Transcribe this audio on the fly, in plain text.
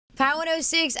Power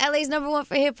 106, LA's #1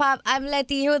 for hip hop. I'm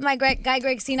Letty here with my guy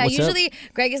Greg C. Now, usually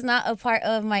Greg is not a part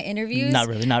of my interviews. Not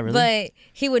really. But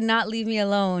he would not leave me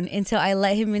alone until I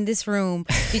let him in this room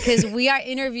because we are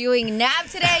interviewing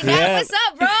NAV today. NAV, what's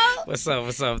up, bro?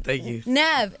 What's up? Thank you.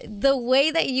 NAV, the way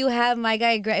that you have my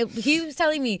guy Greg, he was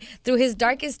telling me through his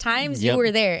darkest times you were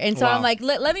there. And so I'm like,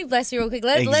 let me bless you real quick.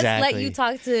 Let's let you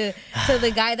talk to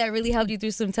the guy that really helped you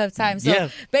through some tough times. So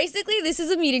basically, this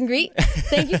is a meet and greet.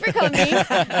 Thank you for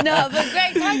coming. No, but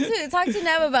Greg, talk to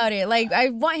NAV about it. Like, I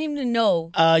want him to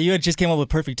know. You had just came up with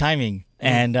perfect timing.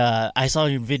 And I saw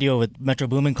your video with Metro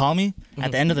Boomin Call Me.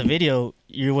 At the end of the video,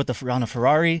 you're on a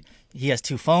Ferrari. He has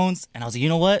 2 phones. And I was like, you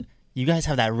know what? You guys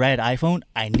have that red iPhone.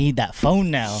 I need that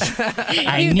phone now.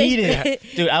 I need it.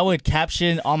 Dude, I would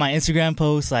caption all my Instagram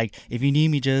posts like, if you need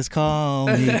me, just call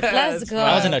me. Let's go.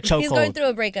 I was in a chokehold. He's going through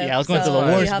a breakup. Yeah, I was going through the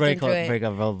worst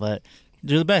breakup, bro. But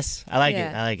you're the best. I like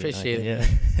it. Appreciate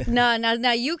it.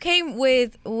 Now you came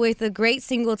with a great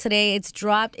single today. It's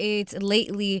dropped. It's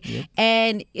lately,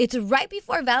 and it's right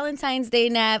before Valentine's Day.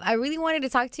 Nav, I really wanted to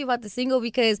talk to you about the single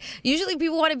because usually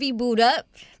people want to be booed up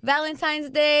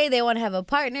Valentine's Day. They want to have a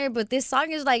partner, but this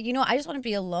song is like, I just want to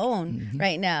be alone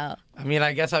right now. I mean,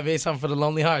 I guess I made something for the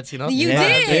lonely hearts, You did.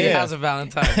 It has a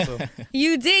Valentine. So.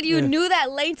 You did. You knew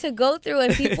that lane to go through,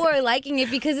 and people are liking it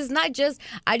because it's not just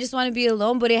I just want to be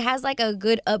alone, but it has like a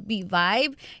good upbeat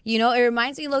vibe. It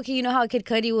reminds me, low-key, how Kid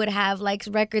Cudi would have like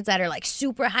records that are like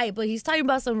super hype, but he's talking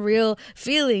about some real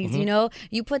feelings.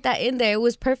 You put that in there. It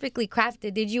was perfectly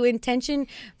crafted.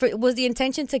 Was the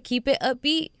intention to keep it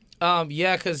upbeat?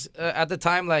 Yeah, because at the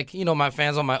time, like, my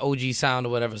fans on my OG sound or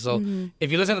whatever. So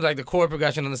if you listen to like the chord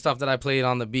progression and the stuff that I played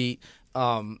on the beat,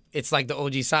 it's like the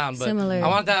OG sound. But similar. I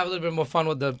wanted to have a little bit more fun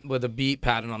with the beat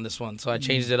pattern on this one, so I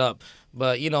changed it up.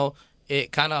 But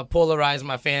it kind of polarized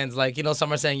my fans. Like,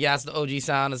 some are saying, yeah, it's the OG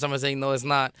sound, and some are saying, no, it's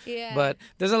not. Yeah. But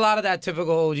there's a lot of that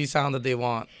typical OG sound that they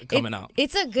want coming out.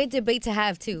 It's a good debate to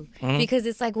have, too, because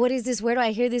it's like, what is this? Where do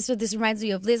I hear this? Or this reminds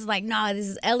me of this. Like, nah, this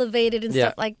is elevated and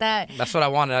stuff like that. That's what I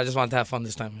wanted. I just wanted to have fun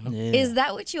this time. Yeah. Is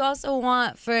that what you also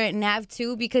want for NAV,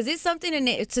 too? Because it's something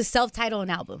to self-title an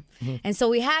album. And so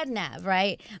we had NAV,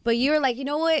 right? But you were like, you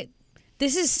know what?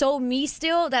 This is so me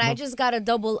still that I just got to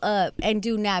double up and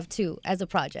do NAV 2 as a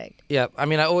project. Yeah, I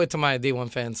mean, I owe it to my Day 1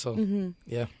 fans, so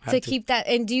yeah. To keep that,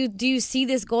 and do you see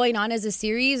this going on as a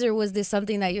series, or was this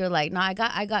something that you're like, no, I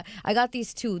got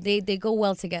these 2. They go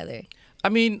well together. I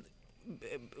mean,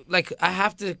 like, I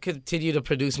have to continue to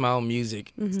produce my own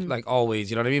music, like always,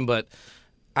 you know what I mean? But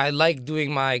I like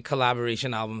doing my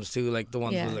collaboration albums too, like the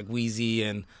ones with like Uzi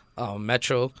and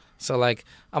Metro. So like,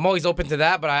 I'm always open to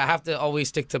that, but I have to always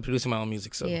stick to producing my own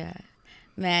music. So yeah,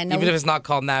 man. Even if it's not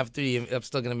called NAV 3, I'm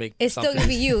still gonna make. It's still gonna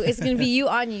be you. It's gonna be you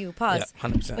on you. Pause. Yeah,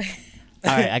 100%.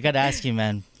 All right, I gotta ask you,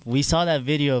 man. We saw that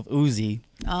video of Uzi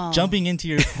jumping into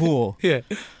your pool. Yeah.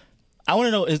 I want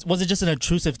to know: was it just an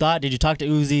intrusive thought? Did you talk to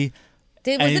Uzi?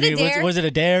 Was it a dare? Was it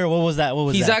a dare? What was that?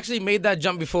 He's actually made that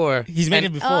jump before. He's made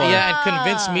it before. Yeah, and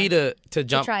convinced me to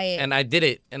jump. Try it. And I did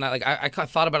it. And I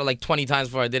thought about it like 20 times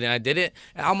before I did it. And I did it.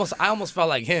 And I almost felt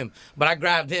like him. But I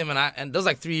grabbed him, and that was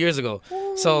like 3 years ago.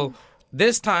 Ooh. So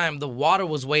this time the water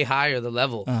was way higher, the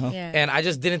level. And I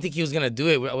just didn't think he was gonna do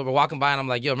it. We're walking by, and I'm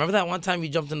like, yo, remember that one time you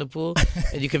jumped in the pool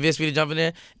and you convinced me to jump in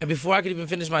there? And before I could even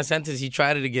finish my sentence, he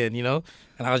tried it again,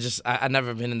 And I was just, I'd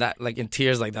never been in that, like, in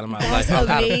tears like that in my life. I was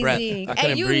out of breath. I couldn't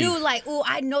and you breathe. knew, like, oh,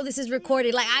 I know this is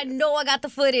recorded. Like, I know I got the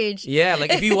footage. Yeah,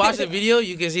 like, if you watch the video,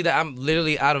 you can see that I'm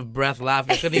literally out of breath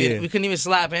laughing. We couldn't even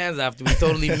slap hands after. We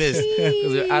totally missed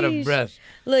because we were out of breath.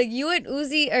 Look, you and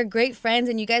Uzi are great friends,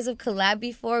 and you guys have collabed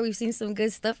before. We've seen some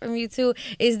good stuff from you, too.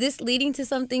 Is this leading to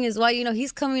something as well?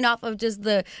 He's coming off of just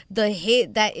the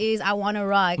hit that is I Wanna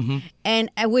Rock.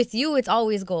 And with you, it's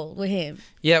always gold with him.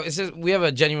 Yeah, it's just, we have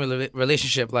a genuine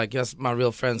relationship. Like, that's my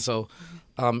real friend, so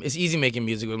it's easy making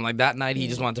music with him. Like, that night, he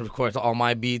just wanted to record to all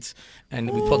my beats, and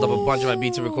we pulled up a bunch of my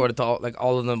beats and recorded to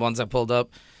all of the ones I pulled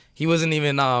up. He wasn't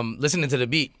even listening to the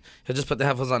beat. He'll just put the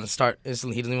headphones on and start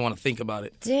instantly. He doesn't even want to think about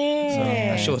it. Damn. So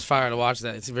that shit was fire to watch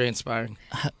that. It's very inspiring.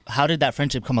 How did that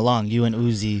friendship come along, you and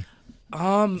Uzi?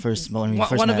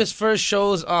 One of his first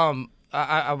shows,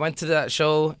 I went to that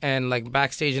show and like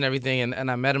backstage and everything,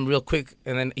 and I met him real quick,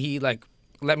 and then he like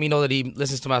let me know that he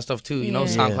listens to my stuff too,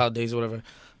 SoundCloud days or whatever.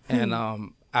 And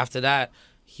after that,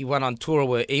 he went on tour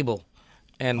with Abel.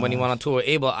 And when he went on tour with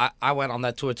Abel, I went on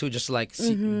that tour too, just to like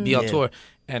be on tour.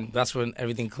 And that's when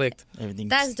everything clicked.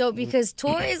 That's dope because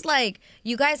tour is like,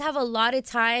 you guys have a lot of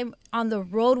time on the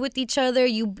road with each other.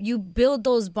 You build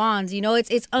those bonds,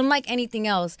 it's unlike anything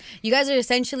else. You guys are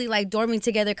essentially like dorming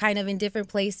together kind of in different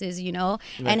places,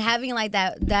 And having like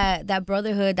that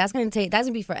brotherhood, that's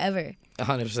gonna be forever.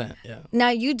 100%. Yeah. Now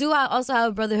you do also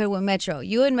have a brotherhood with Metro.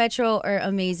 You and Metro are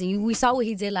amazing. We saw what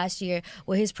he did last year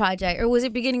with his project, or was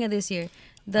it beginning of this year?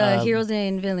 The Heroes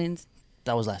and Villains.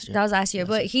 That was last year. That was last year.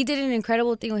 But he did an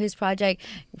incredible thing with his project.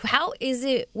 How is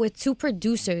it with two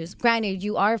producers? Granted,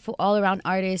 you are all around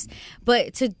artists,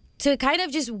 but to kind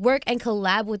of just work and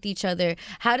collab with each other,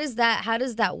 how does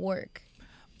that work?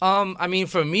 I mean,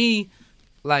 for me,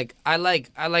 like I like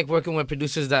working with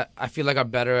producers that I feel like are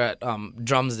better at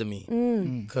drums than me,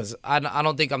 because I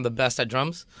don't think I'm the best at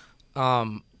drums,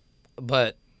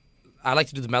 but I like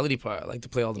to do the melody part. I like to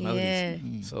play all the melodies.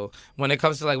 Yeah. So when it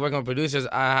comes to like working with producers,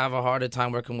 I have a harder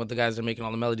time working with the guys that are making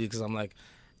all the melodies, because I'm like,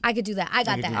 I could do that. I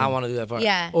got that. I want to do that part.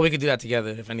 Yeah. Or we could do that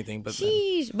together, if anything. But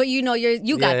sheesh. But you know,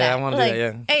 you got that. Yeah, I want to like, do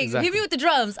that. Yeah. Hey, exactly. hit me with the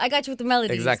drums. I got you with the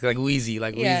melodies. Exactly, like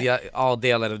Uzi. All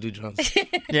day I let him do drums.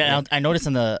 Yeah, I noticed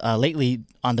in the lately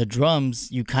on the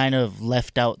drums, you kind of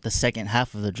left out the second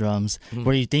half of the drums.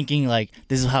 Were you thinking like,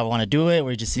 this is how I want to do it?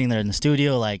 Were you just sitting there in the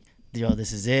studio like, yo,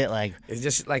 this is it? Like, it's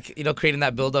just like, creating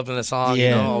that build up in the song.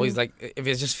 Yeah. Always like, if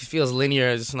it just feels linear,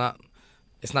 it's not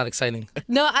exciting.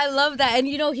 No, I love that. And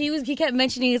he kept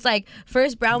mentioning it's like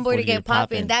first brown boy to get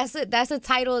poppin'. That's a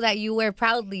title that you wear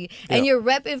proudly, and you're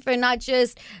repping for not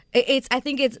just I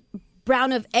think it's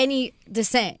brown of any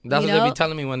descent. That's what they be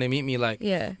telling me when they meet me, like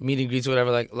meet and greets or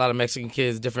whatever. Like a lot of Mexican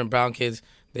kids, different brown kids,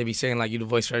 they be saying like, you the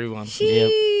voice for everyone.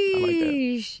 Yep. I like that.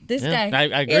 This guy.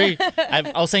 I agree.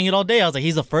 I was saying it all day. I was like,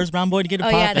 he's the first brown boy to get a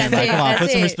pop. Yeah, Like, come on, put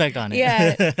some respect on it.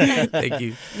 Yeah. Thank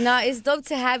you. Nah, it's dope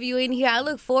to have you in here. I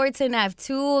look forward to NAV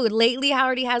too. Lately, how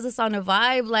already has us on a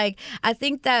vibe. Like, I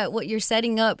think that what you're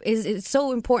setting up is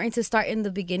so important to start in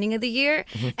the beginning of the year,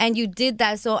 and you did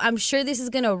that. So I'm sure this is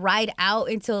gonna ride out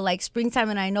until like springtime,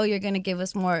 and I know you're gonna give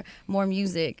us more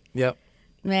music. Yep.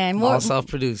 Man, more all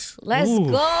self-produced. Let's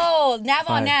go. NAV on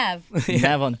Fine. NAV.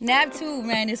 NAV on. NAV 2,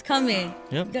 man, is coming.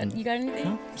 Yep. You got anything?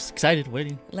 No, just excited,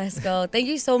 waiting. Let's go. Thank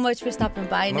you so much for stopping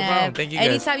by, No NAV. problem. Thank you guys.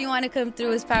 Anytime you want to come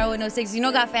through, it's Power 106. You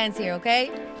know, got fans here,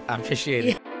 okay? I appreciate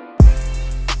it.